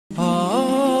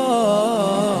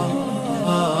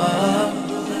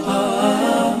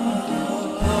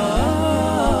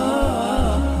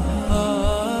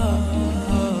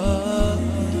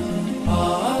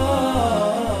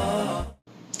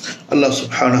அல்லாஹ்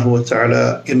சுப்ஹானஹு வ தஆலா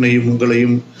என்னையும்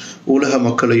உங்களையும் உலக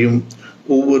மக்களையும்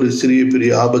ஒவ்வொரு சிறிய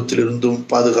பெரிய ஆபத்திலிருந்தும்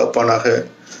பாதுகாப்பானாக.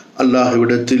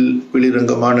 அல்லாஹ்விடத்தில்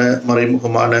வெளிரங்கமான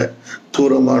மறைமுகமான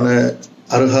தூரமான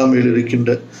அருகாமையில் இருக்கின்ற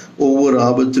ஒவ்வொரு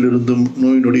ஆபத்திலிருந்தும்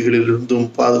நோய் நொடிகளிலிருந்தும்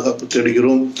பாதுகாப்பு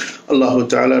தேடுகிறோம். அல்லாஹு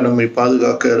தஆலா நம்மை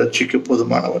பாதுகாக்க ரட்சிக்க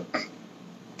போதுமானவன்.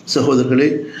 சகோதரர்களே,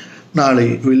 நாளை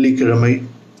வெள்ளிக்கிழமை.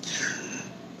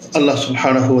 அல்லாஹ்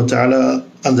சுப்ஹானஹு வ தஆலா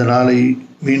அந்த நாளை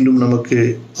மீண்டும் நமக்கு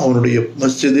அவனுடைய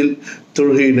மஸ்ஜிதில்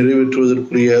தொழுகையை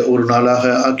நிறைவேற்றுவதற்குரிய ஒரு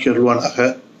நாளாக ஆக்கி அருள்வானாக.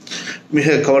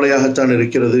 மிக கவலையாகத்தான்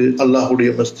இருக்கிறது அல்லாஹுடைய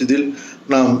மஸ்ஜிதில்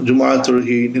நாம் ஜும்ஆ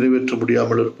தொழுகையை நிறைவேற்ற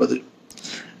முடியாமல் இருப்பது.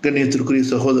 கண்ணியத்திற்குரிய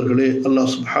சகோதரர்களே, அல்லாஹ்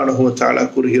சுப்ஹானஹு வ தஆலா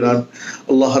கூறுகிறான்,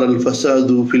 அல்லாஹல்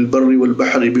ஃபஸாது ஃபில் பர்ரி வல்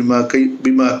பஹரி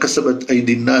பிமா கஸபத்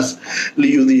ஐதின் நாஸ்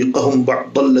லியுதீகஹும்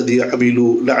பஅதல்லதி அமிலு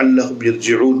லஅல்லஹும்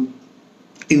யர்ஜிஊன்.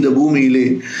 இந்த பூமியிலே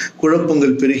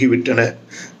குழப்பங்கள் பெருகிவிட்டன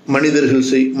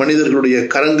மனிதர்களுடைய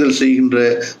கரங்கள் செய்கின்ற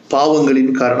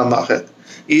பாவங்களின் காரணமாக.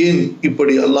 ஏன்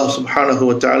இப்படி அல்லாஹ் சுப்ஹானஹு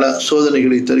வ தஆலா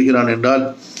சோதனைகளை தருகிறான் என்றால்,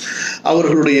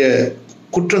 அவர்களுடைய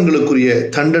குற்றங்களுக்குரிய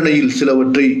தண்டனையில்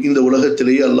சிலவற்றை இந்த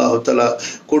உலகத்திலேயே அல்லாஹ் தஆலா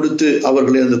கொடுத்து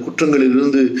அவர்களை அந்த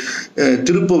குற்றங்களிலிருந்து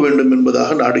திருப்ப வேண்டும்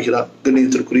என்பதாக நாடுகிறான்.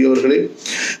 கண்ணியத்திற்குரியவர்களே,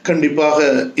 கண்டிப்பாக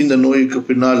இந்த நோய்க்கு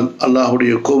பின்னால்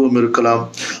அல்லாஹுடைய கோபம் இருக்கலாம்.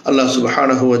 அல்லாஹ்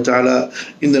சுப்ஹானஹு வ தஆலா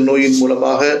இந்த நோயின்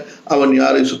மூலமாக அவன்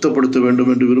யாரை சுத்தப்படுத்த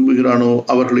வேண்டும் என்று விரும்புகிறானோ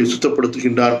அவர்களை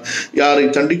சுத்தப்படுத்துகின்றான், யாரை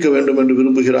தண்டிக்க வேண்டும் என்று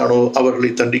விரும்புகிறானோ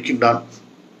அவர்களை தண்டிக்கின்றான்.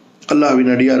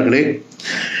 அல்லாஹ்வின் அடியார்களே,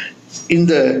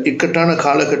 இந்த இக்கட்டான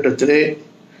காலகட்டத்திலே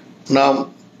நாம்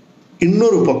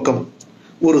இன்னொரு பக்கம்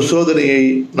ஒரு சோதனையை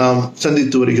நாம்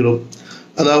சந்தித்து வருகிறோம்.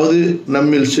 அதாவது,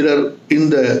 நம்மில் சிலர்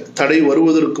இந்த தடை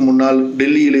வருவதற்கு முன்னால்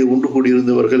டெல்லியிலே ஒன்று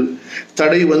கூடியிருந்தவர்கள்,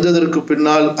 தடை வந்ததற்கு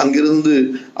பின்னால் அங்கிருந்து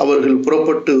அவர்கள்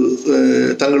புறப்பட்டு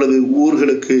தங்களது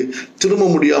ஊர்களுக்கு திரும்ப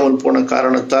முடியாமல் போன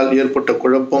காரணத்தால் ஏற்பட்ட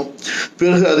குழப்பம்,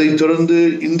 பிறகு அதை தொடர்ந்து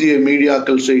இந்திய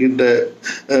மீடியாக்கள் செய்கின்ற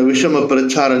விஷம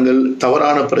பிரச்சாரங்கள்,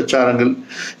 தவறான பிரச்சாரங்கள்,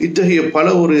 இத்தகைய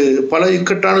பல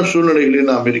இக்கட்டான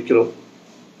சூழ்நிலைகளில் நாம் இருக்கிறோம்.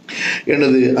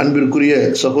 எனது அன்பிற்குரிய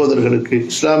சகோதரர்களுக்கு,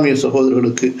 இஸ்லாமிய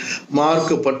சகோதரர்களுக்கு,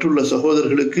 மார்க்கப்பட்டுள்ள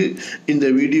சகோதரர்களுக்கு இந்த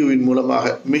வீடியோவின்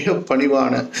மூலமாக மிக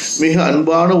பணிவான மிக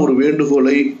அன்பான ஒரு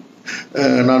வேண்டுகோளை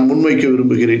நான் முன்வைக்க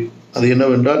விரும்புகிறேன். அது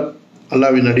என்னவென்றால்,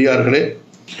 அல்லாஹ்வின் அடியார்களே,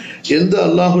 எந்த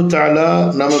அல்லாஹு தஆலா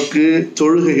நமக்கு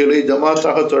தொழுகைகளை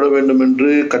ஜமாத்தாக தொழ வேண்டும்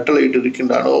என்று கட்டளையிட்டு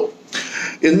இருக்கின்றானோ,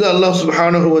 எந்த அல்லாஹ்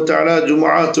சுப்ஹானஹு வ தஆலா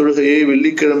ஜும்ஆ தொழுகையை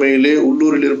வெள்ளிக்கிழமையிலே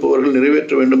உள்ளூரில் இருப்பவர்கள்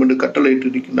நிறைவேற்ற வேண்டும் என்று கட்டளையிட்டு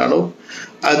இருக்கின்றானோ,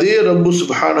 அதே ரப்பு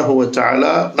சுப்ஹானஹு வ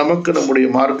தஆலா நமக்கு நம்முடைய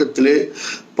மார்க்கத்திலே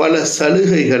பல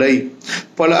சலுகைகளை,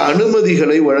 பல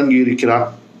அனுமதிகளை வழங்கி இருக்கிறான்.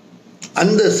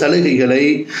 அந்த சலுகைகளை,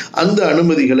 அந்த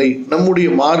அனுமதிகளை நம்முடைய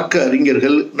மார்க்க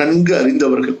அறிஞர்கள் நன்கு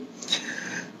அறிந்தவர்கள்.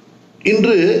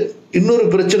 இன்று இன்னொரு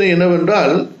பிரச்சனை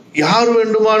என்னவென்றால், யார்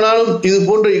வேண்டுமானாலும் இது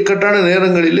போன்ற இக்கட்டான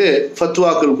நேரங்களிலே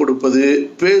ஃபத்வாக்கள் கொடுப்பது,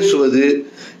 பேசுவது,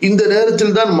 இந்த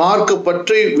நேரத்தில் தான் மார்க்க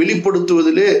பற்றை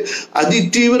வெளிப்படுத்துவதிலே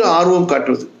அதிதீவிர ஆர்வம்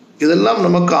காட்டுவது, இதெல்லாம்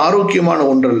நமக்கு ஆரோக்கியமான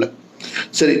ஒன்றல்ல.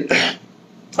 சரி,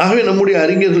 ஆகவே நம்முடைய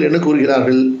அறிஞர்கள் என்ன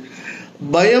கூறுகிறார்கள்?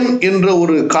 பயம் என்ற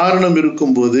ஒரு காரணம்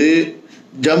இருக்கும்போது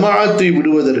ஜமாஅத்தை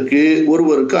விடுவதற்கு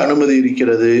ஒருவருக்கு அனுமதி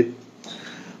இருக்கிறது.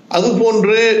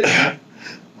 அதுபோன்று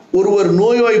ஒருவர்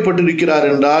நோய்வாய்ப்பட்டிருக்கிறார்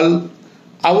என்றால்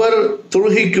அவர்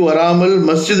தொழுகைக்கு வராமல்,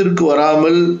 மஸ்ஜிதிற்கு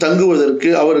வராமல் தங்குவதற்கு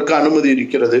அவருக்கு அனுமதி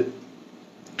இருக்கிறது.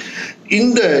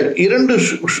 இந்த இரண்டு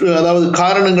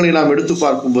காரணங்களை நாம் எடுத்து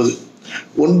பார்க்கும்போது,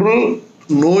 ஒன்று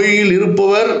நோயில்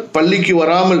இருப்பவர் பள்ளிக்கு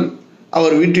வராமல்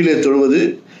அவர் வீட்டிலே தொழுவது,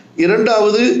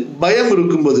 இரண்டாவது பயம்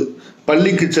இருக்கும்போது,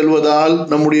 பள்ளிக்கு செல்வதால்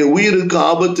நம்முடைய உயிருக்கு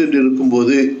ஆபத்து என்று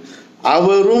இருக்கும்போது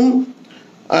அவரும்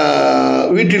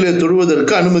வீட்டிலே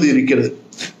தொழுவதற்கு அனுமதி இருக்கிறது.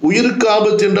 உயிருக்கு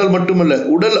ஆபத்து என்றால் மட்டுமல்ல,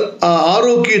 உடல்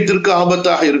ஆரோக்கியத்திற்கு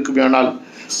ஆபத்தாக இருக்குமேனால்,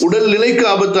 உடல் நிலைக்கு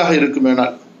ஆபத்தாக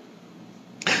இருக்குமேனால்,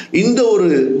 இந்த ஒரு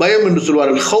பயம் என்று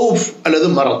சொல்வார்கள், ஹவுஃப் அல்லது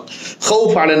மரம்,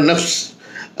 ஹவுஃப் அலன் நஃப்ஸ்.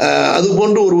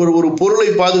 அதுபோன்று ஒருவர் ஒரு பொருளை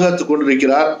பாதுகாத்துக்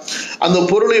கொண்டிருக்கிறார், அந்த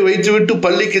பொருளை வைத்துவிட்டு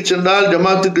பள்ளிக்கு சென்றால்,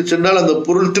 ஜமாத்துக்கு சென்றால் அந்த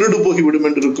பொருள் திருடு போகிவிடும்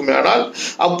என்று இருக்குமே, ஆனால்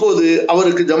அப்போது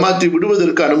அவருக்கு ஜமாத்தை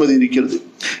விடுவதற்கு அனுமதி இருக்கிறது.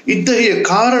 இத்தகைய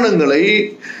காரணங்களை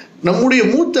நம்முடைய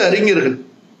மூத்த அறிஞர்கள்,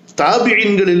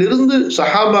 தாபியின்களிலிருந்து,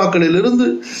 சஹாபாக்களிலிருந்து,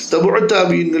 தபுஅ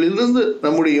தாபியின்களிலிருந்து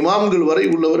நம்முடைய இமாம்கள் வரை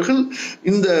உள்ளவர்கள்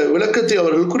இந்த விளக்கத்தை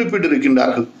அவர்கள்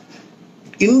குறிப்பிட்டிருக்கின்றார்கள்.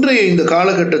 இன்றைய இந்த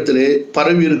காலகட்டத்திலே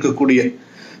பரவி இருக்கக்கூடிய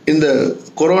இந்த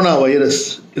கொரோனா வைரஸ்,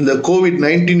 இந்த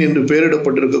கோவிட்-19 என்று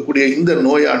பெயரிடப்பட்டிருக்கக்கூடிய இந்த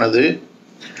நோயானது,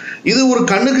 இது ஒரு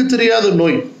கண்ணுக்கு தெரியாத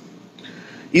நோய்.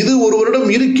 இது ஒருவரிடம்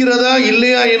இருக்கிறதா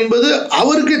இல்லையா என்பது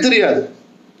அவருக்கே தெரியாது.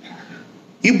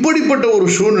 இப்படிப்பட்ட ஒரு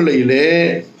சூழ்நிலையிலே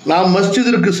நாம்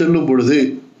மஸ்ஜிதிற்கு செல்லும் பொழுது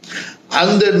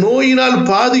அந்த நோயினால்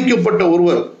பாதிக்கப்பட்ட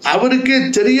ஒருவர் அவருக்கே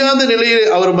தெரியாத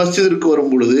நிலையில் அவர் மஸ்ஜிதிற்கு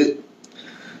வரும் பொழுது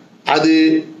அது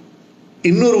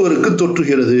இன்னொருவருக்கு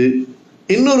தொற்றுகிறது,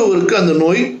 இன்னொருவருக்கு அந்த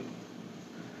நோய்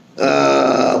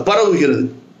பரவுகிறது.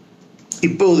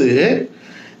 இப்போது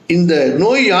இந்த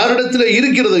நோய் யாரிடத்தில்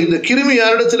இருக்கிறதோ, இந்த கிருமி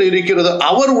யாரிடத்தில் இருக்கிறதோ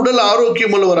அவர் உடல்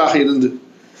ஆரோக்கியம் உள்ளவராக இருந்து,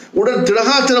 உடல்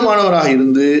திடகாத்திரமானவராக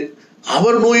இருந்து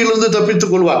அவர் நோயிலிருந்து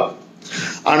தப்பித்துக் கொள்வார்.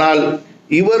 ஆனால்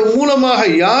இவர் மூலமாக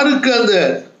யாருக்கு அந்த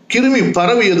கிருமி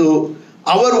பரவியதோ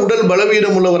அவர் உடல்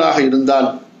பலவீனம் உள்ளவராக இருந்தால்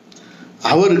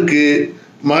அவருக்கு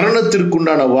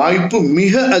மரணத்திற்குண்டான வாய்ப்பு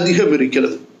மிக அதிகம்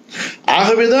இருக்கிறது.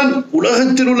 ஆகவேதான்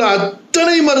உலகத்தில் உள்ள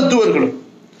அத்தனை மருத்துவர்களும்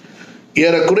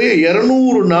ஏறக்குறைய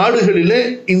 200 நாடுகளிலே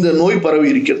இந்த நோய் பரவி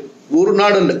இருக்கிறது. ஒரு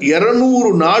நாடு அல்ல, 200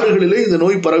 நாடுகளிலே இந்த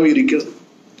நோய் பரவி இருக்கிறது.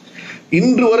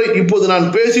 இன்று வரை, இப்போது நான்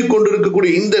பேசிக்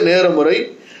கொண்டிருக்கக்கூடிய இந்த நேரம் வரை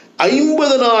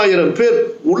 50,000 பேர்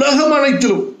உலகம்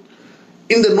அனைத்திலும்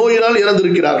இந்த நோயினால்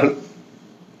இறந்திருக்கிறார்கள்.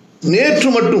 நேற்று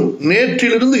மட்டும்,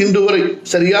 நேற்றிலிருந்து இன்று வரை,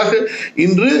 சரியாக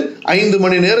இன்று 5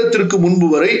 மணி நேரத்திற்கு முன்பு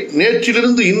வரை,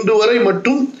 நேற்றிலிருந்து இன்று வரை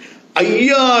மட்டும்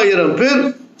 5000 பேர்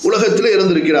உலகத்தில்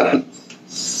இறந்திருக்கிறார்கள்.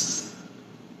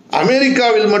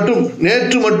 அமெரிக்காவில் மட்டும்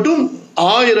நேற்று மட்டும்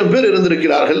 1000 பேர்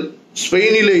இறந்திருக்கிறார்கள்.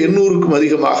 ஸ்பெயினிலே 800க்கும்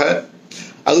அதிகமாக,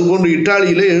 அதுபோன்று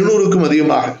இத்தாலியிலே 700க்கும்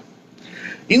அதிகமாக.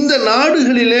 இந்த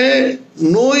நாடுகளிலே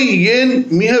நோய் ஏன்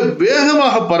மிக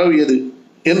வேகமாக பரவியது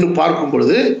என்று பார்க்கும்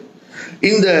பொழுது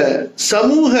இந்த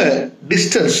சமூக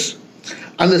டிஸ்டன்ஸ்,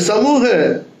 அந்த சமூக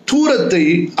தூரத்தை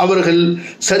அவர்கள்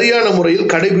சரியான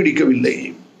முறையில் கடைபிடிக்கவில்லை.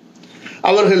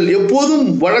 அவர்கள் எப்போதும்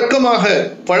வழக்கமாக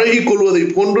பழகிக் கொள்வதை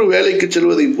போன்று, வேலைக்கு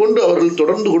செல்வதை போன்று அவர்கள்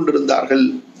தொடர்ந்து கொண்டிருந்தார்கள்.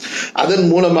 அதன்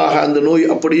மூலமாக அந்த நோய்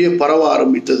அப்படியே பரவ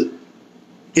ஆரம்பித்தது.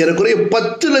 ஏறக்குறைய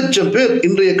 10 லட்சம் பேர்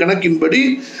இன்றைய கணக்கின்படி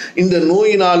இந்த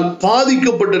நோயினால்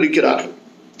பாதிக்கப்பட்டிருக்கிறார்கள்.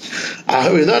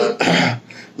 ஆகவேதான்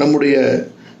நம்முடைய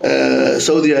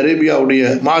சவுதி அரேபியாவுடைய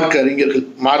மார்க்க அறிஞர்கள்,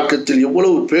 மார்க்கத்தில்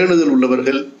எவ்வளவு பேணுதல்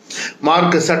உள்ளவர்கள்,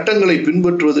 மார்க்க சட்டங்களை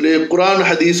பின்பற்றுவதிலே, குர்ஆன்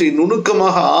ஹதீஸை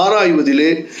நுணுக்கமாக ஆராய்வதிலே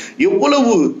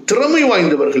எவ்வளவு திறமை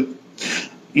வாய்ந்தவர்கள்.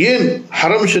 ஏன்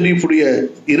ஹரம் ஷரீஃபுடைய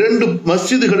 2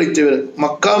 மஸ்ஜிதுகளை தவிர,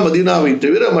 மக்கா மதீனாவை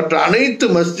தவிர மற்ற அனைத்து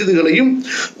மஸ்ஜிதுகளையும்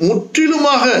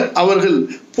முற்றிலுமாக அவர்கள்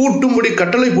பூட்டும்படி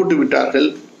கட்டளை போட்டு விட்டார்கள்.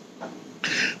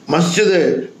 மஸ்ஜித்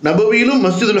நபவியிலும்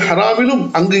மஸ்ஜிதுல் ஹராமிலும்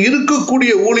அங்கு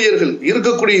இருக்கக்கூடிய ஊழியர்கள்,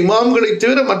 இருக்கக்கூடிய இமாம்களை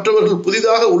தவிர மற்றவர்கள்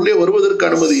புதிதாக உள்ளே வருவதற்கு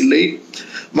அனுமதி இல்லை.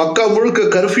 மக்கா முழுக்க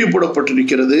கர்ஃபியூ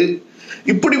போடப்பட்டிருக்கிறது.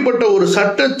 இப்படிப்பட்ட ஒரு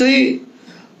சட்டத்தை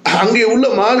அங்கே உள்ள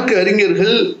மார்க்க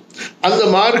அறிஞர்கள், அந்த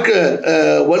மார்க்க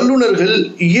வல்லுநர்கள்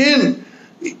ஏன்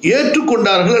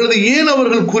ஏற்றுக்கொண்டார்கள் அல்லது ஏன்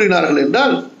அவர்கள் கூறினார்கள்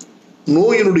என்றால்,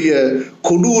 நோயினுடைய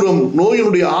கொடூரம்,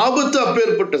 நோயினுடைய ஆபத்து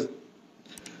அப்பேற்பட்டது.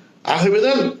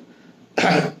 ஆகவேதான்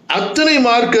அத்தனை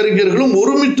மார்க்க அறிஞர்களும்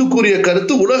ஒருமித்து கூறிய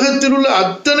கருத்து, உலகத்தில் உள்ள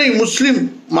அத்தனை முஸ்லிம்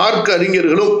மார்க்க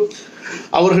அறிஞர்களும்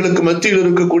அவர்களுக்கு மத்தியில்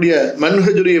இருக்கக்கூடிய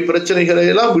மன்ஹஜுடைய பிரச்சனைகளை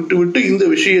எல்லாம் விட்டுவிட்டு இந்த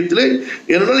விஷயத்திலே,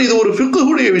 ஏனென்றால் இது ஒரு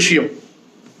ஃபிக்ஹுடைய விஷயம்.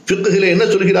 ஃபிக்ஹிலே என்ன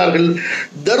சொல்கிறார்கள்?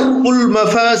 தர்உல்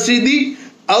மஃபாசிதி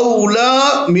அவுலா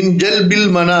மின் ஜல்பில்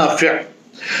மனாஃபி'.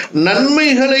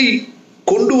 நன்மைகளை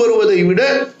கொண்டு வருவதை விட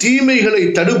தீமைகளை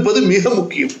தடுப்பது மிக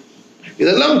முக்கியம்.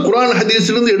 இதெல்லாம் குர்ஆன்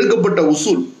ஹதீஸிலிருந்து எடுக்கப்பட்ட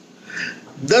உசூல்.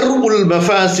 தர்உல்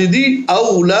மஃபாசிதி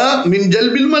அவுலா மின்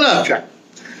ஜல்பில் மனாஃபி'.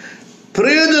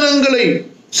 பிரயோஜனங்களை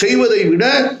செய்வதை விட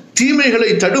தீமைகளை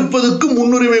தடுப்பதற்கு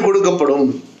முன்னுரிமை கொடுக்கப்படும்.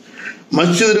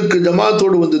 மஸ்ஜிதிற்கு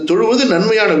ஜமாத்தோடு வந்து தொழுவது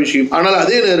நன்மையான விஷயம். ஆனால்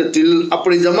அதே நேரத்தில்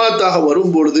அப்படி ஜமாத்தாக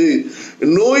வரும்பொழுது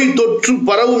நோய் தொற்று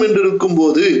பரவும் என்று இருக்கும்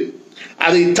போது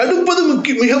அதை தடுப்பது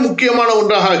மிக முக்கியமான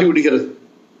ஒன்றாக ஆகிவிடுகிறது.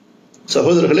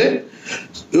 சகோதரர்களே,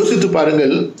 யோசித்து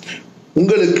பாருங்கள்.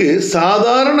 உங்களுக்கு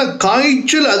சாதாரண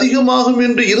காய்ச்சல் அதிகமாகும்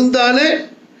என்று இருந்தாலே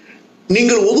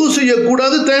நீங்கள் உது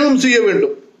செய்யக்கூடாது, தயமம் செய்ய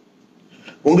வேண்டும்.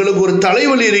 உங்களுக்கு ஒரு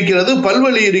தலைவலி இருக்கிறது,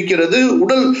 பல்வலி இருக்கிறது,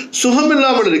 உடல்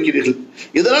சுகமில்லாமல் இருக்கிறீர்கள்,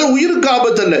 இதனால் உயிருக்கு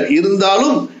ஆபத்தல்ல.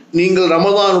 இருந்தாலும் நீங்கள்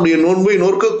ரமதானுடைய நோன்பை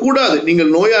நோக்கக்கூடாது.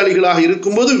 நீங்கள் நோயாளிகளாக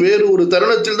இருக்கும்போது வேறு ஒரு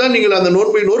தருணத்தில் தான் நீங்கள் அந்த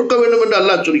நோன்பை நோக்க வேண்டும் என்று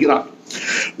அல்லாஹ் சொல்கிறான்.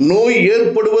 நோய்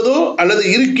ஏற்படுவதோ அல்லது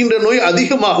இருக்கின்ற நோய்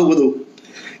அதிகமாகுவதோ,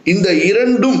 இந்த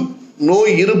இரண்டும்,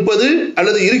 நோய் இருப்பது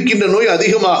அல்லது இருக்கின்ற நோய்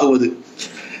அதிகமாகுவது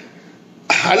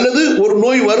அல்லது ஒரு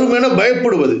நோய் வரும் என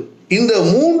பயப்படுவது, இந்த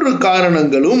 3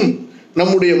 காரணங்களும்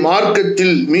நம்முடைய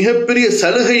மார்க்கத்தில் மிகப்பெரிய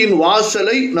சலுகையின்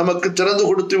வாசலை நமக்கு திறந்து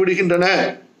கொடுத்து விடுகின்றன.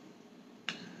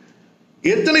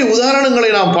 எத்தனை உதாரணங்களை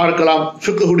நாம் பார்க்கலாம்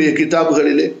ஃபிக்ஹுடைய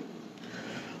கிதாபுகளிலே.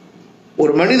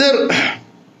 ஒரு மனிதர்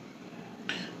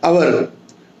அவர்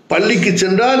பள்ளிக்கு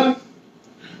சென்றால்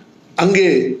அங்கே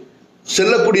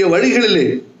செல்லக்கூடிய வழிகளிலே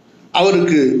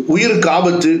அவருக்கு உயிருக்கு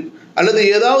ஆபத்து அல்லது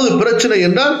ஏதாவது பிரச்சனை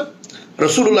என்றால்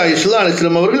ரசூலுல்லாஹி ஸல்லல்லாஹு அலைஹி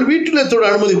வஸல்லம் அவர்கள் வீட்டிலே தொழ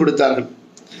அனுமதி கொடுத்தார்கள்.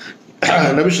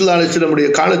 நபி ஸல்லல்லாஹு அலைஹி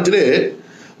வஸல்லம் காலத்திலே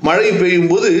மழை பெய்யும்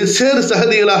போது சேறு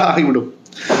சகதிகளாக ஆகிவிடும்.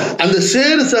 அந்த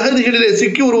சேறு சகதிகளிலே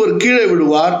சிக்கி ஒருவர் கீழே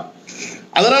விடுவார்.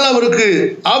 அதனால் அவருக்கு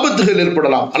ஆபத்துகள்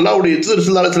ஏற்படலாம். அல்லாஹ்வுடைய தூதர்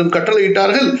ஸல்லல்லாஹு அலைஹி வஸல்லம்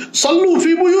கட்டளையிட்டார்கள், ஸல்லூ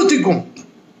ஃபீ புயூதிக்கும்,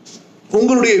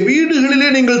 உங்களுடைய வீடுகளிலே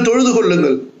நீங்கள் தொழுது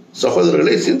கொள்ளுங்கள்.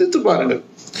 சகோதரர்களை சிந்தித்து பாருங்கள்,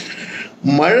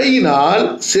 மழையினால்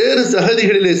சேறு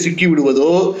சகதிகளிலே சிக்கி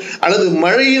விடுவதோ அல்லது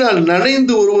மழையினால்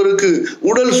நனைந்து ஒருவருக்கு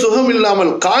உடல் சுகம்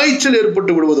இல்லாமல் காய்ச்சல்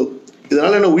ஏற்பட்டு விடுவதோ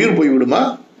இதனால என்ன உயிர் போய்விடுமா?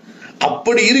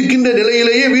 அப்படி இருக்கின்ற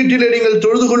நிலையிலேயே வீட்டிலே நீங்கள்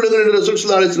தொழுது கொள்ளுங்கள் என்று ரசூல்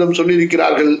ஸல்லல்லாஹு அலைஹி வஸல்லம்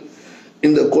சொல்லியிருக்கிறார்கள்.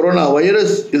 இந்த கொரோனா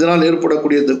வைரஸ், இதனால்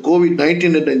ஏற்படக்கூடிய இந்த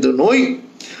COVID-19 என்ற இந்த நோய்,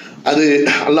 அது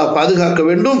அல்லாஹ் பாதுகாக்க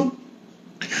வேண்டும்.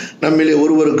 நம்மிலே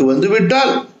ஒருவருக்கு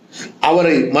வந்துவிட்டால்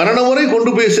அவரை மரணம் வரை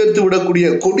கொண்டு போய் சேர்த்து விடக்கூடிய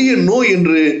கொடிய நோய்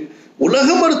என்று உலக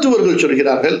மருத்துவர்கள்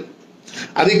சொல்கிறார்கள்.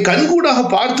 அதை கண்கூடாக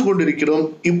பார்த்து கொண்டிருக்கிறோம்.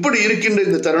 இப்படி இருக்கின்ற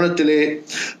இந்த தருணத்திலே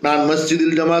நான்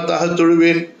மஸ்ஜிதில் ஜமாத்தாக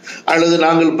தொழுவேன், அல்லது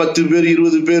நாங்கள் 10 பேர்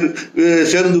 20 பேர்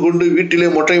சேர்ந்து கொண்டு வீட்டிலே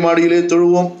மொட்டை மாடியிலே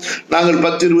தொழுவோம், நாங்கள்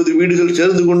 10-20 வீடுகள்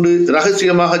சேர்ந்து கொண்டு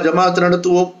ரகசியமாக ஜமாத்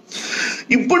நடத்துவோம்.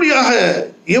 இப்படியாக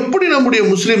எப்படி நம்முடைய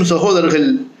முஸ்லிம் சகோதரர்கள்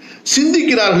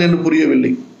சிந்திக்கிறார்கள் என்று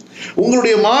புரியவில்லை.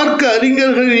 உங்களுடைய மார்க்க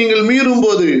அறிஞர்களை நீங்கள் மீறும்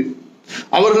போது,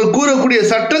 அவர்கள் கூறக்கூடிய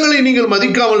சட்டங்களை நீங்கள்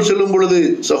மதிக்காமல் செல்லும் பொழுது,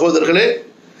 சகோதரர்களே,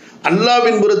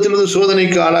 அல்லாஹ்வின் புறத்திலிருந்து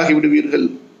சோதனைக்கு ஆளாகி விடுவீர்கள்.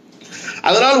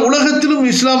 அதனால் உலகத்திலும்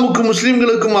இஸ்லாமுக்கும்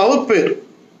முஸ்லிம்களுக்கும் அவப்பேர்.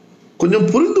 கொஞ்சம்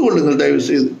புரிந்து கொள்ளுங்கள் தயவு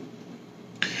செய்து.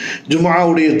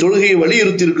 ஜும்ஆவுடைய தொழுகையை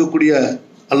வலியுறுத்தி இருக்கக்கூடிய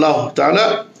அல்லாஹ் தஆலா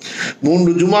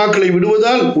 3 ஜும்ஆக்களை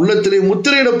விடுவதால் உள்ளத்திலே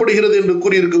முத்திரையிடப்படுகிறது என்று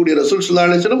கூறியிருக்கக்கூடிய ரசூல் ஸல்லல்லாஹு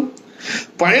அலைஹி வஸல்லம்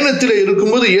பயணத்திலே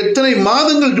இருக்கும்போது எத்தனை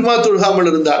மாதங்கள் ஜும்ஆ தொழுகாமல்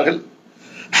இருந்தார்கள்.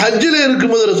 ஹஜ்ஜிலே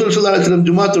இருக்கும்போது ரசூல் ஸல்லல்லாஹு அலைஹி வஸல்லம்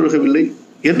ஜும்ஆ தொழுகவில்லை.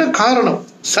 என்ன காரணம்?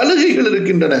 சலுகைகள்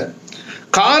இருக்கின்றன,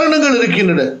 காரணங்கள்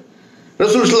இருக்கின்றன.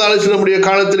 ரசூல் ஸல்லல்லாஹு அலைஹி வஸல்லம்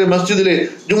காலத்திலே மஸ்ஜிதிலே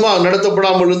ஜும்ஆ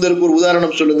நடத்தப்படாமல் இருந்ததற்கு ஒரு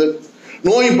உதாரணம் சொல்லுங்கள்.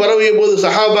 நோய் பரவிய போது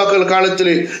சஹாபாக்கள்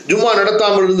காலத்திலே ஜும்ஆ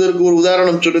நடத்தாமல் இருந்ததற்கு ஒரு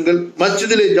உதாரணம் சொல்லுங்கள்.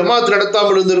 மஸ்ஜிதிலே ஜமாத்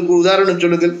நடத்தாமல் இருந்ததற்கு ஒரு உதாரணம்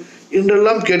சொல்லுங்கள்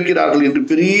என்றெல்லாம் கேட்கிறார்கள். என்று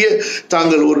பெரிய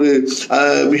தாங்கள் ஒரு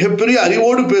மிகப்பெரிய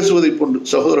அறிவோடு பேசுவதை போன்று.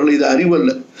 சகோதரர்கள், இது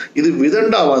அறிவல்ல, இது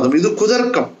விதண்டாவாதம், இது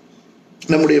குதர்க்கம்.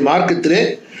 நம்முடைய மார்க்கத்திலே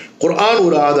குர்ஆன்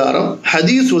ஒரு ஆதாரம்,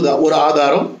 ஹதீஸ் ஒரு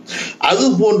ஆதாரம். அது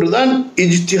போன்றுதான்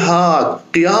இஜ்திஹாத்,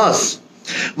 கியாஸ்.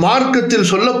 மார்க்கத்தில்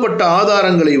சொல்லப்பட்ட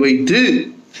ஆதாரங்களை வைத்து,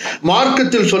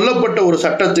 மார்க்கத்தில் சொல்லப்பட்ட ஒரு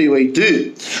சட்டத்தை வைத்து,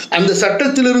 அந்த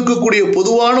சட்டத்தில் இருக்கக்கூடிய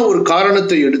பொதுவான ஒரு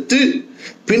காரணத்தை எடுத்து,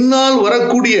 பின்னால்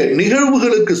வரக்கூடிய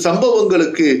நிகழ்வுகளுக்கு,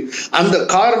 சம்பவங்களுக்கு அந்த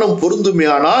காரணம்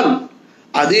பொருந்துமையானால்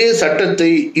அதே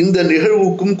சட்டத்தை இந்த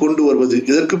நிகழ்வுக்கும் கொண்டு வருவது,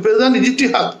 இதற்கு பேர் தான்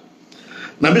இஜ்திஹாத்.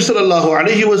 நபி ஸல்லல்லாஹு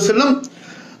அலைஹி வஸல்லம்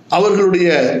அவர்களுடைய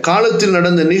காலத்தில்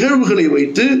நடந்த நிகழ்வுகளை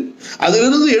வைத்து,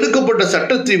 அதிலிருந்து எடுக்கப்பட்ட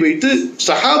சட்டத்தை வைத்து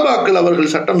சஹாபாக்கள்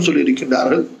அவர்கள் சட்டம்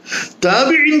சொல்லியிருக்கின்றார்கள்,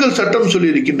 தாபிஈன்கள் சட்டம்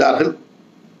சொல்லியிருக்கின்றார்கள்.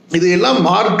 இதையெல்லாம்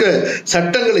மார்க்க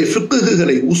சட்டங்களை,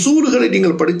 ஃபிக்ஹுகளை, உசூல்களை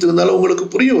நீங்கள் படித்திருந்தாலும் உங்களுக்கு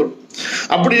புரிய வரும்.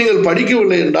 அப்படி நீங்கள்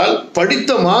படிக்கவில்லை என்றால்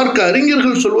படித்த மார்க்க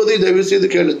அறிஞர்கள் சொல்வதை தயவு செய்து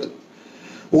கேளுங்கள்.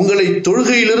 உங்களை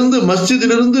தொழுகையிலிருந்து,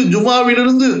 மஸ்ஜிதிலிருந்து,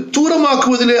 ஜுமாவிலிருந்து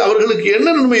தூரமாக்குவதிலே அவர்களுக்கு என்ன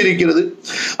நன்மை இருக்கிறது?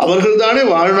 அவர்கள் தானே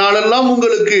வாழ்நாளெல்லாம்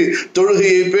உங்களுக்கு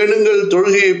தொழுகையை பேணுங்கள்,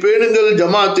 தொழுகையை பேணுங்கள்,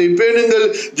 ஜமாத்தை பேணுங்கள்,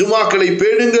 ஜுமாக்களை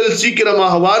பேணுங்கள்,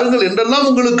 சீக்கிரமாக வாருங்கள் என்றெல்லாம்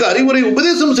உங்களுக்கு அறிவுரை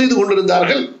உபதேசம் செய்து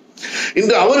கொண்டிருந்தார்கள்.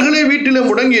 இன்று அவர்களே வீட்டிலே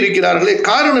முடங்கி இருக்கிறார்களே.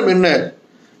 காரணம் என்ன?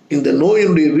 இந்த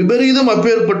நோயினுடைய விபரீதம்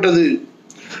அப்பேற்பட்டது.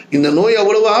 இந்த நோய்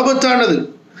அவ்வளவு ஆபத்தானது.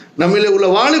 நம்மிலே உள்ள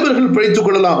வாலிபர்கள் பிழைத்துக்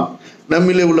கொள்ளலாம்,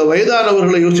 நம்மிலே உள்ள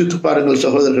வயதானவர்களை யோசித்து பாருங்கள்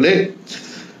சகோதரர்களே.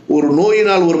 ஒரு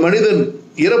நோயினால் ஒரு மனிதன்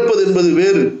இறப்பது என்பது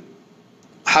வேறு.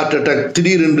 ஹார்ட் அட்டாக்,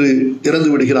 திடீரென்று இறந்து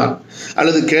விடுகிறான்,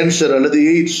 அல்லது கேன்சர், அல்லது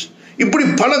எய்ட்ஸ், இப்படி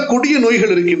பல கொடிய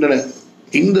நோய்கள் இருக்கின்றன.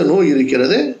 இந்த நோய்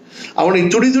இருக்கிறது, அவனை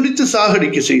துடிதுடித்து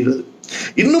சாகடிக்க செய்கிறது.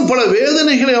 இன்னும் பல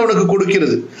வேதனைகளை அவனுக்கு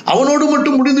கொடுக்கிறது. அவனோடு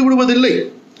மட்டும் முடிந்து விடுவதில்லை.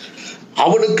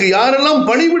 அவனுக்கு யாரெல்லாம்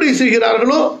பணிவிடை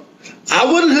செய்கிறார்களோ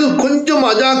அவர்கள் கொஞ்சம்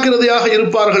அஜாக்கிரதையாக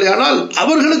இருப்பார்களே ஆனால்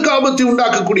அவர்களுக்கு ஆபத்தை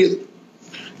உண்டாக்கக்கூடியது.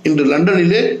 இன்று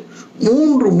லண்டனிலே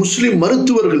 3 முஸ்லிம்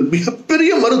மருத்துவர்கள்,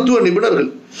 மிகப்பெரிய மருத்துவ நிபுணர்கள்,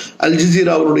 அல்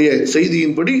ஜஸீராவுடைய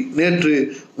செய்தியின்படி நேற்று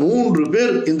 3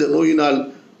 பேர் இந்த நோயினால்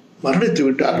மரணித்து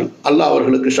விட்டார்கள். அல்லாஹ்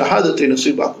அவர்களுக்கு ஷஹாதத்தை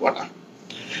நசீபாக்குவானாக.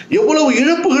 எவ்வளவு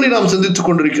இழப்புகளை நாம் சந்தித்துக்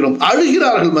கொண்டிருக்கிறோம்.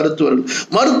 அழுகிறார்கள் மருத்துவர்கள்.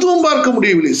 மருத்துவம் பார்க்க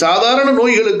முடியவில்லை. சாதாரண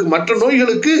நோய்களுக்கு, மற்ற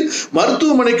நோய்களுக்கு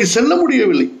மருத்துவமனைக்கு செல்ல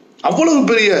முடியவில்லை. அவ்வளவு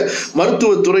பெரிய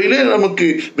மருத்துவத்துறையிலே நமக்கு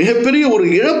மிகப்பெரிய ஒரு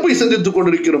இழப்பை சந்தித்துக்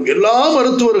கொண்டிருக்கிறோம். எல்லா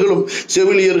மருத்துவர்களும்,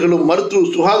 செவிலியர்களும், மருத்துவ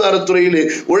சுகாதாரத்துறையிலே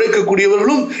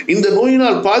உழைக்கக்கூடியவர்களும் இந்த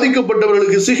நோயினால்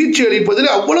பாதிக்கப்பட்டவர்களுக்கு சிகிச்சை அளிப்பதில்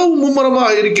அவ்வளவு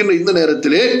மும்முரமாக இருக்கின்ற இந்த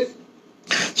நேரத்திலே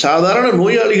சாதாரண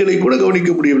நோயாளிகளை கூட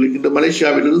கவனிக்க முடியவில்லை. இந்த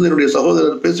மலேசியாவிலிருந்து என்னுடைய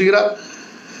சகோதரர் பேசுகிறார்.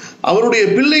 அவருடைய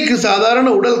பிள்ளைக்கு சாதாரண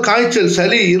உடல் காய்ச்சல்,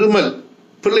 சளி, இருமல்,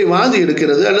 பிள்ளை வாந்தி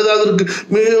எடுக்கிறது அல்லது அதற்கு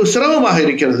மிக சிரமமாக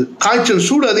இருக்கிறது, காய்ச்சல்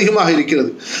சூடு அதிகமாக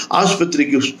இருக்கிறது.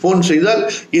 ஆஸ்பத்திரிக்கு போன் செய்தால்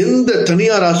எந்த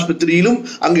தனியார் ஆஸ்பத்திரியிலும்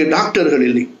அங்கே டாக்டர்கள்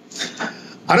இல்லை.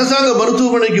 அரசாங்க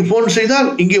மருத்துவமனைக்கு போன் செய்தால்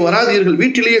இங்கே வராதீர்கள்,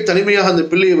 வீட்டிலேயே தனிமையாக அந்த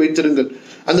பிள்ளையை வைத்திருங்கள்,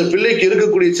 அந்த பிள்ளைக்கு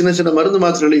இருக்கக்கூடிய சின்ன சின்ன மருந்து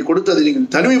மாத்திரைகளை கொடுத்து அதை நீங்கள்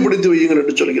தனிமைப்படுத்தி வையுங்கள்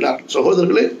என்று சொல்கிறார்.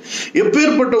 சகோதரர்களே,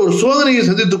 எப்பேற்பட்ட ஒரு சோதனையை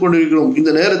சந்தித்துக் கொண்டிருக்கிறோம்.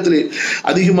 இந்த நேரத்திலே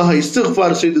அதிகமாக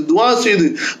இஸ்திக்ஃபார் செய்து துஆ செய்து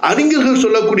அறிஞர்கள்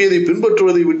சொல்லக்கூடியதை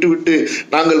பின்பற்றுவதை விட்டுவிட்டு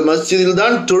நாங்கள் மஸ்ஜிதில்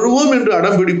தான் தொழுவோம் என்று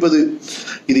அடம் பிடிப்பது,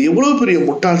 இது எவ்வளவு பெரிய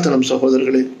முட்டாள்தனம்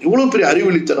சகோதரர்களே, எவ்வளவு பெரிய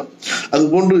அறிவொளித்தனம்.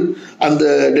 அதுபோன்று அந்த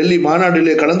டெல்லி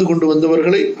மாநாட்டிலே கலந்து கொண்டு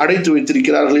வந்தவர்களை அடைத்து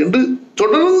வைத்திருக்கிறார்கள் என்று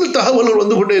தொடர்ந்து தகவல்கள்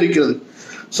வந்து கொண்டே இருக்கிறது.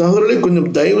 சகோதரர்களை, கொஞ்சம்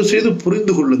தயவு செய்து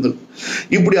புரிந்து கொள்ளுங்கள்.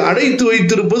 இப்படி அடைத்து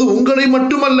வைத்திருப்பது உங்களை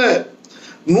மட்டுமல்ல,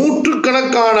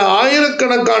 நூற்றுக்கணக்கான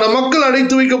ஆயிரக்கணக்கான மக்கள்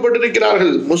அடைத்து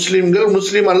வைக்கப்பட்டிருக்கிறார்கள். முஸ்லிம்கள்,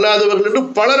 முஸ்லிம் அல்லாதவர்கள் என்று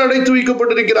பலர் அடைத்து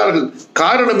வைக்கப்பட்டிருக்கிறார்கள்.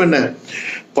 காரணம் என்ன?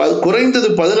 குறைந்தது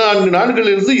 14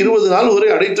 நாட்களிலிருந்து 20 நாள் வரை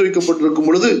அடைத்து வைக்கப்பட்டிருக்கும்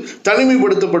பொழுது,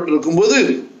 தனிமைப்படுத்தப்பட்டிருக்கும் போது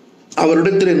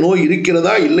அவரிடத்திலே நோய்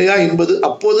இருக்கிறதா இல்லையா என்பது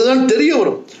அப்போதுதான் தெரிய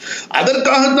வரும்.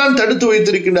 அதற்காகத்தான் தடுத்து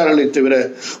வைத்திருக்கின்றார்களே தவிர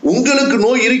உங்களுக்கு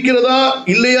நோய் இருக்கிறதா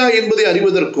இல்லையா என்பதை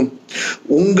அறிவதற்கும்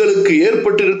உங்களுக்கு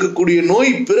ஏற்பட்டிருக்கக்கூடிய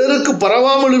நோய் பிறருக்கு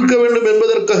பரவாமல் இருக்க வேண்டும்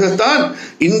என்பதற்காகத்தான்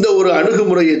இந்த ஒரு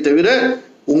அணுகுமுறையை தவிர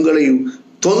உங்களை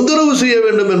தொந்தரவு செய்ய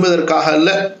வேண்டும் என்பதற்காக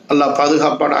அல்ல. அல்லாஹ்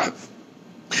பாதுகாப்பானாக.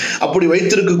 அப்படி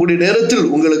வைத்திருக்கக்கூடிய நேரத்தில்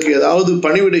உங்களுக்கு ஏதாவது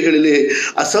பணிவிடைகளிலே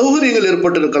அசௌகரியங்கள்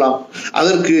ஏற்பட்டிருக்கலாம்.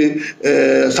 அதற்கு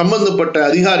சம்பந்தப்பட்ட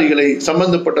அதிகாரிகளை,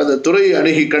 சம்பந்தப்பட்ட அந்த துறையை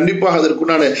அணுகி கண்டிப்பாக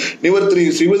அதற்குண்டான நிவர்த்தனை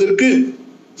செய்வதற்கு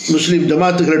முஸ்லிம்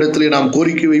ஜமாத்துகளிடத்திலே நாம்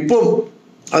கோரிக்கை வைப்போம்,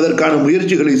 அதற்கான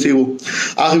முயற்சிகளை செய்வோம்.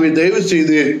 ஆகவே தயவு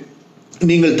செய்து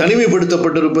நீங்கள்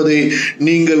தனிமைப்படுத்தப்பட்டிருப்பதை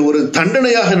நீங்கள் ஒரு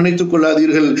தண்டனையாக நினைத்துக்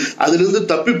கொள்ளாதீர்கள், அதிலிருந்து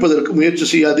தப்பிப்பதற்கு முயற்சி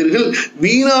செய்யாதீர்கள்,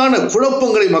 வீணான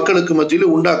குழப்பங்களை மக்களுக்கு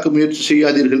மத்தியில் உண்டாக்க முயற்சி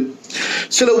செய்யாதீர்கள்.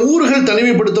 சில ஊர்கள்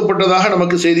தனிமைப்படுத்தப்பட்டதாக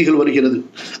நமக்கு செய்திகள் வருகிறது.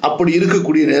 அப்படி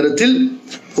இருக்கக்கூடிய நேரத்தில்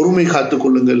பொறுமை காத்துக்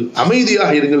கொள்ளுங்கள்,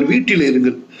 அமைதியாக இருங்கள், வீட்டில்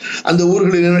இருங்கள். அந்த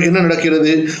ஊர்களில் என்ன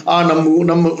நடக்கிறது?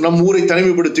 நம் ஊரை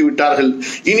தனிமைப்படுத்தி விட்டார்கள்,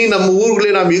 இனி நம்ம ஊர்களை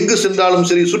நாம் எங்கு சென்றாலும்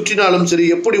சரி, சுற்றினாலும் சரி,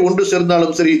 எப்படி ஒன்று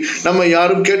சேர்ந்தாலும் சரி, நம்ம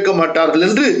யாரும் கேட்க மாட்டார்கள்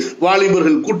என்று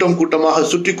வாலிபர்கள் கூட்டம் கூட்டமாக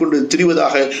சுற்றி கொண்டு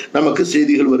திரிவதாக நமக்கு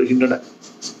செய்திகள் வருகின்றன.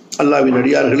 அல்லாஹ்வின்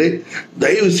அடியார்களே,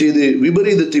 தயவு செய்து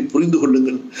விபரீதத்தை புரிந்து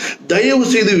கொள்ளுங்கள், தயவு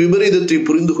செய்து விபரீதத்தை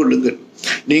புரிந்து கொள்ளுங்கள்.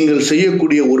 நீங்கள்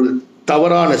செய்யக்கூடிய ஒரு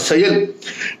தவறான செயல்,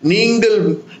 நீங்கள்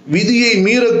விதியை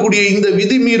மீறக்கூடிய இந்த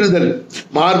விதி மீறுதல்,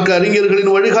 மார்க்க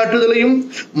அறிஞர்களின் வழிகாட்டுதலையும்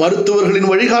மருத்துவர்களின்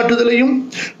வழிகாட்டுதலையும்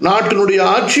நாட்டினுடைய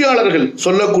ஆட்சியாளர்கள்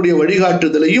சொல்லக்கூடிய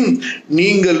வழிகாட்டுதலையும்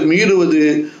நீங்கள் மீறுவது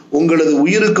உங்களது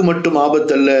உயிருக்கு மட்டும்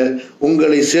ஆபத்தல்ல,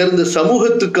 உங்களை சேர்ந்த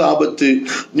சமூகத்துக்கு ஆபத்து.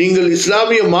 நீங்கள்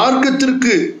இஸ்லாமிய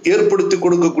மார்க்கத்திற்கு ஏற்படுத்தி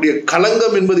கொடுக்கக்கூடிய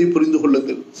களங்கம் என்பதை புரிந்து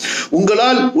கொள்ளுங்கள்.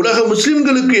 உங்களால் உலக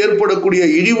முஸ்லிம்களுக்கு ஏற்படக்கூடிய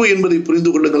இழிவு என்பதை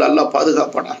புரிந்து கொள்ளுங்கள். அல்லாஹ்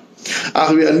பாதுகாப்பானார்.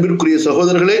 ஆகவே அன்பிற்குரிய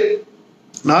சகோதரர்களே,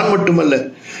 நான் மட்டுமல்ல,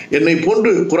 என்னை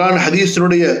போன்று குர்ஆன்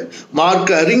ஹதீஸினுடைய மார்க்க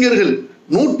அறிஞர்கள்,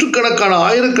 நூற்றுக்கணக்கான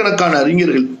ஆயிரக்கணக்கான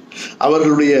அறிஞர்கள்,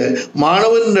 அவர்களுடைய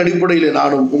மாணவன் அடிப்படையில்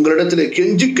நானும் உங்களிடத்திலே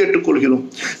கெஞ்சி கேட்டுக்கொள்கிறோம்,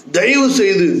 தயவு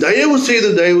செய்து தயவு செய்து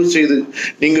தயவு செய்து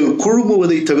நீங்கள்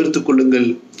குழுமுவதை தவிர்த்துக் கொள்ளுங்கள்.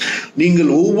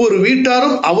 நீங்கள் ஒவ்வொரு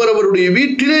வீட்டாரும் அவரவருடைய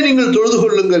வீட்டிலே நீங்கள் தொழுது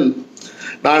கொள்ளுங்கள்.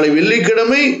 நாளை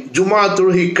வெள்ளிக்கிழமை ஜுமா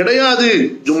தொழுகை கிடையாது,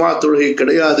 ஜுமா தொழுகை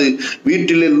கிடையாது,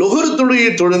 வீட்டிலே லொஹர்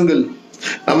தொழுகை தொழுங்கள்.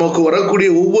 நமக்கு வரக்கூடிய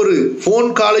ஒவ்வொரு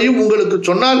போன் காலையும் உங்களுக்கு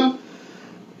சொன்னால்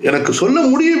எனக்கு சொல்ல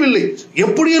முடியவில்லை,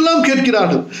 எப்படியெல்லாம்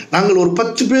கேட்கிறார்கள். நாங்கள் ஒரு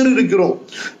 10 பேர் இருக்கிறோம்,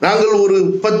 நாங்கள் ஒரு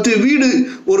 10 வீடு,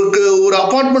 ஒரு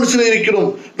அபார்ட்மெண்ட்ஸ்ல இருக்கிறோம்,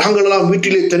 நாங்கள் எல்லாம்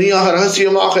வீட்டிலே தனியாக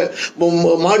ரகசியமாக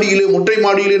மாடியிலே, மொட்டை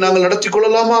மாடியிலே நாங்கள் நடத்தி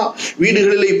கொள்ளலாமா?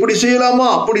 வீடுகளிலே இப்படி செய்யலாமா,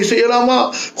 அப்படி செய்யலாமா?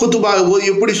 குத்துபா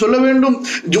எப்படி சொல்ல வேண்டும்?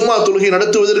 ஜும்மா தொழுகை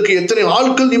நடத்துவதற்கு எத்தனை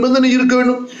ஆட்கள் நிபந்தனை இருக்க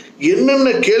வேண்டும்?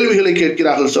 என்னென்ன கேள்விகளை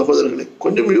கேட்கிறார்கள் சகோதரர்களை,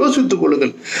 கொஞ்சம் யோசித்துக்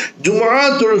கொள்ளுங்கள். ஜும்ஆ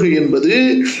தொழுகை என்பது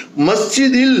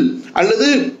மஸ்ஜிதில் அல்லது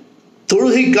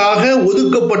தொழுகைக்காக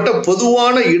ஒதுக்கப்பட்ட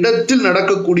பொதுவான இடத்தில்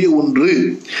நடக்கக்கூடிய ஒன்று,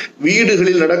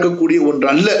 வீடுகளில் நடக்கக்கூடிய ஒன்று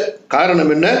அல்ல.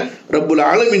 காரணம் என்ன? ரப்புல்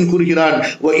ஆலமீன் கூறுகிறான்,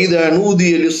 வஇதா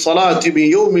நூதிய லிஸ்ஸலாத்தி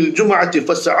மின் யௌமில் ஜும்ஆத்தி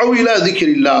ஃபஸ்அவு இலா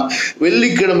திக்ரில்லாஹ்,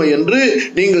 வெள்ளிக்கிழமை என்று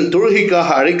நீங்கள் தொழுகைக்காக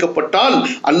அழைக்கப்பட்டால்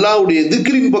அல்லாஹ்வுடைய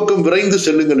திக்ரின் பக்கம் விரைந்து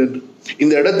செல்லுங்கள் என்று.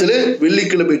 இந்த இடத்துல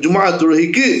வெள்ளிக்கிழமை ஜும்ஆ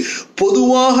தொழுகைக்கு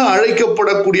பொதுவாக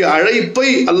அழைக்கப்படக்கூடிய அழைப்பை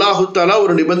அல்லாஹு தஆலா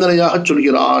ஒரு நிபந்தனையாக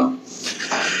சொல்கிறான்.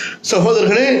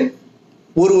 சகோதரர்களே,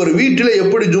 ஒருவர் வீட்டிலே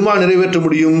எப்படி ஜும்மா நிறைவேற்ற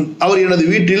முடியும்? அவர் எனது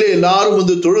வீட்டிலே எல்லாரும்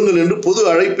வந்து தொழுங்கள் என்று பொது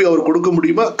அழைப்பை அவர் கொடுக்க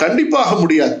முடியுமா? கண்டிப்பாக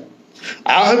முடியாது.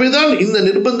 ஆகவேதான் இந்த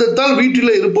நிர்பந்தத்தால்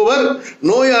வீட்டில் இருப்பவர்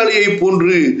நோயாளியை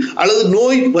போன்று அல்லது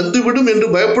நோய் வந்துவிடும் என்று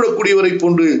பயப்படக்கூடியவரை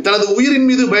போன்று, தனது உயிரின்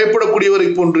மீது பயப்படக்கூடியவரை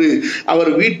போன்று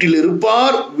அவர் வீட்டில்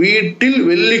இருப்பார். வீட்டில்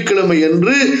வெள்ளிக்கிழமை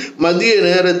என்று மதிய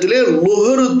நேரத்திலே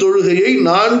லுஹர் தொழுகையை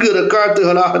 4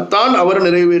 ரக்காத்துகளாகத்தான் அவர்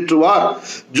நிறைவேற்றுவார்.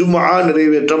 ஜும்ஆ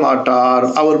நிறைவேற்ற மாட்டார்.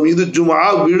 அவர் மீது ஜும்ஆ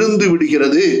விழுந்து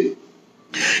விடுகிறது.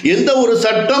 எந்த ஒரு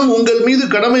சட்டம் உங்கள் மீது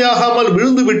கடமையாகாமல்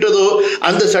விழுந்து விட்டதோ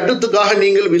அந்த சட்டத்துக்காக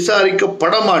நீங்கள்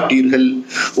விசாரிக்கப்பட மாட்டீர்கள்.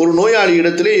 ஒரு நோயாளி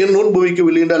இடத்திலே ஏன் நோன்பு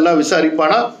வைக்கவில்லை என்று அல்லாஹ்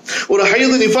விசாரிப்பானா? ஒரு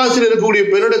ஹைது நிஃபாஸில் இருக்கக்கூடிய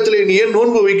பெண்ணிடத்திலே நீ ஏன்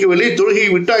நோன்பு வைக்கவில்லை, தொழுகையை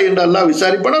விட்டாய் என்று அல்லாஹ்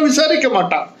விசாரிப்பானா? விசாரிக்க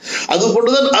மாட்டான்.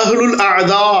 அதுபோன்றுதான் அஹ்லுல்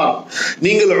அஅதார்,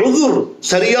 நீங்கள் உதுர்,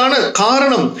 சரியான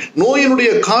காரணம்,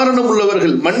 நோயினுடைய காரணம்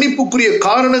உள்ளவர்கள், மன்னிப்புக்குரிய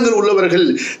காரணங்கள் உள்ளவர்கள்,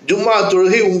 ஜும்ஆ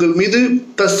தொழுகை உங்கள் மீது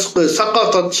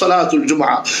சகதத் ஸலாத்துல்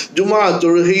ஜும்ஆ, ஜும்ஆ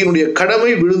தொழுகையினுடைய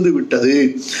கடமை விழுந்து விட்டது,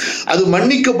 அது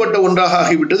மன்னிக்கப்பட்ட ஒன்றாக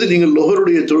ஆகிவிட்டது. நீங்கள்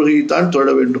லுஹருடைய தொழுகையை தான் தொழ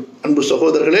வேண்டும். அன்பு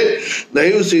சகோதரர்களே,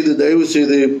 தயவு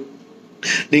செய்து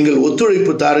நீங்கள்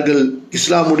ஒத்துழைப்பு தாருங்கள்.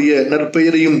 இஸ்லாமுடைய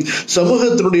நற்பெயரையும்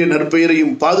சமூகத்தினுடைய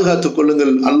நற்பெயரையும் பாதுகாத்துக்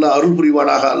கொள்ளுங்கள். அல்லாஹ்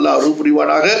அருள்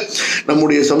புரிவானாக.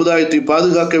 நம்முடைய சமுதாயத்தை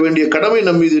பாதுகாக்க வேண்டிய கடமை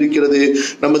நம் மீது இருக்கிறது.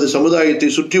 நமது சமுதாயத்தை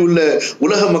சுற்றியுள்ள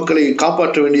உலக மக்களை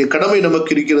காப்பாற்ற வேண்டிய கடமை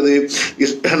நமக்கு இருக்கிறது.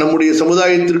 நம்முடைய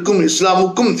சமுதாயத்திற்கும்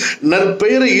இஸ்லாமுக்கும்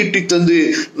நற்பெயரை ஈட்டி தந்து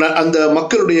அந்த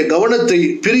மக்களுடைய கவனத்தை,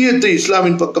 பிரியத்தை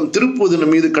இஸ்லாமின் பக்கம் திருப்புவது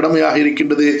நம் மீது கடமையாக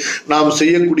இருக்கின்றது. நாம்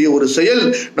செய்யக்கூடிய ஒரு செயல்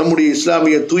நம்முடைய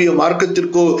இஸ்லாமிய தூய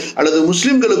மார்க்கத்திற்கோ அல்லது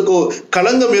முஸ்லிம்களுக்கோ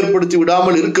களங்கம் ஏற்படுத்தி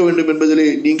விடாமல் இருக்க வேண்டும் என்பதிலே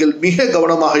நீங்கள் மிக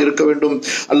கவனமாக இருக்க வேண்டும்.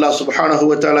 அல்லாஹ் சுப்ஹானஹு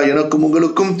வ தஆலா எனக்கும்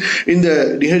உங்களுக்கும் இந்த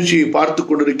நிகழ்ச்சியை பார்த்து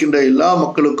கொண்டிருக்கின்ற எல்லா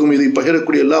மக்களுக்கும், இதை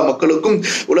பகிரக்கூடிய எல்லா மக்களுக்கும்,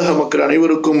 உலக மக்கள்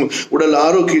அனைவருக்கும் உடல்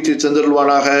ஆரோக்கியத்தை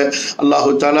தந்தருள்வானாக.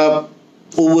 அல்லாஹு தஆலா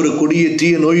ஒவ்வொரு கொடிய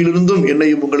தீய நோயிலிருந்தும்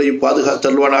என்னையும் உங்களையும்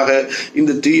பாதுகாத்தருள்வானாக.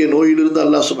 இந்த தீய நோயிலிருந்து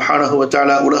அல்லாஹ் சுப்ஹானஹு வ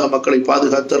தஆலா உலக மக்களை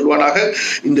பாதுகாத்தருள்வானாக.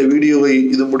 இந்த வீடியோவை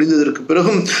இது முடிந்ததற்கு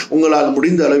பிறகும் உங்களால்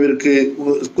முடிந்த அளவிற்கு,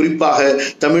 குறிப்பாக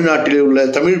தமிழ்நாட்டிலே உள்ள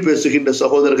தமிழ் பேசுகின்ற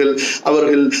சகோதரர்கள்,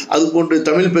 அவர்கள் அதுபோன்று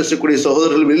தமிழ் பேசக்கூடிய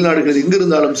சகோதரர்கள் வெளிநாடுகளில்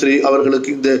எங்கிருந்தாலும் சரி,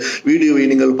 அவர்களுக்கு இந்த வீடியோவை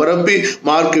நீங்கள் பரப்பி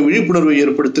மார்க்க விழிப்புணர்வை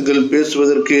ஏற்படுத்துங்கள்.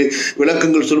 பேசுவதற்கு,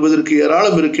 விளக்கங்கள் சொல்வதற்கு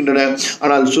ஏராளம் இருக்கின்றன.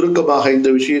 ஆனால் சுருக்கமாக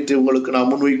இந்த விஷயத்தை உங்களுக்கு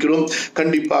நாம் முன்வைக்கிறோம்.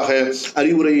 கண்டிப்பாக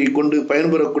அறிவுரையை கொண்டு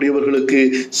பயன்பெறக்கூடியவர்களுக்கு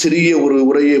சிறிய ஒரு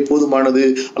உரையே போதுமானது.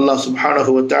 அல்லாஹ்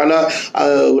சுப்ஹானஹு வ தஆலா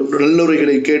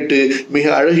நல்லுரைகளை கேட்டு மிக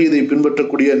அழகியதை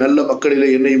பின்பற்றக்கூடிய நல்ல மக்களிலே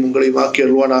என்னையும் உங்களையும் ஆக்கி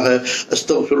அருள்வானாக.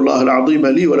 அஸ்தக்ஃபிருல்லாஹல் அஸீம்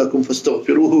லீ வ லக்கும்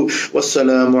ஃபஸ்தக்ஃபிருஹு.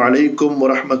 வஸ்ஸலாமு அலைக்கும்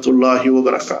வ ரஹ்மத்துல்லாஹி வ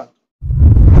பரகாத்துஹு.